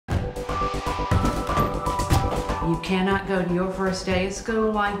You cannot go to your first day of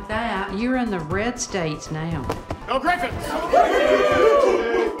school like that. You're in the red states now. No Griffins!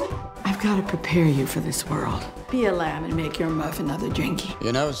 I've got to prepare you for this world. Be a lamb and make your muff another drinky.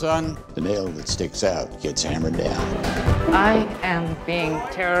 You know, son, the nail that sticks out gets hammered down. I am being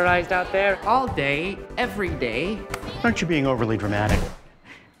terrorized out there all day, every day. Aren't you being overly dramatic?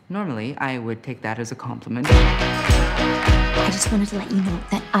 Normally, I would take that as a compliment. I just wanted to let you know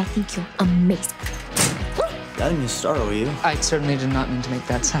that I think you're amazing. I didn't mean to startle you. I certainly did not mean to make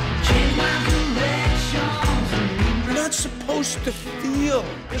that sound. You're not supposed to feel.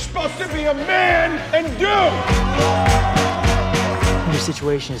 You're supposed to be a man and do! Your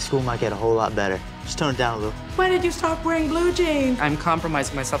situation at school might get a whole lot better. Just tone it down a little. Why did you stop wearing blue jeans? I'm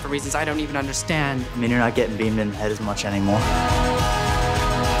compromising myself for reasons I don't even understand. I mean, you're not getting beamed in the head as much anymore.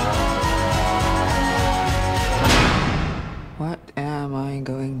 What am I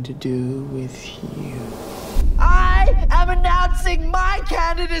going to do with you? I am announcing my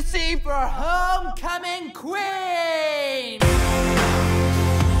candidacy for homecoming queen!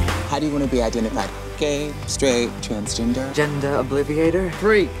 How do you want to be identified? Gay, straight, transgender? Gender obliviator?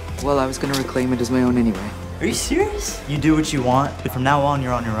 Freak. Well, I was going to reclaim it as my own anyway. Are you serious? You do what you want, but from now on,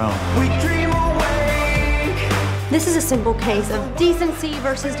 you're on your own. We dream awake! This is a simple case of decency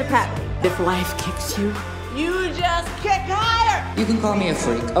versus depravity. If life kicks you, You just kick higher! You can call me a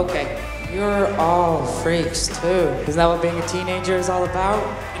freak. Okay. You're all freaks, too. Isn't that what being a teenager is all about?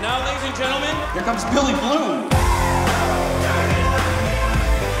 And now, ladies and gentlemen, Here comes Billy Bloom.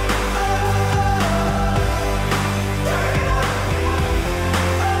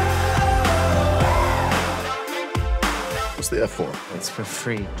 What's the F for? It's for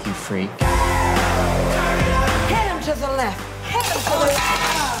freak, you freak. Hit him to the left! Hit him to the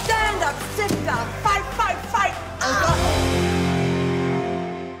right! Stand up, sit down,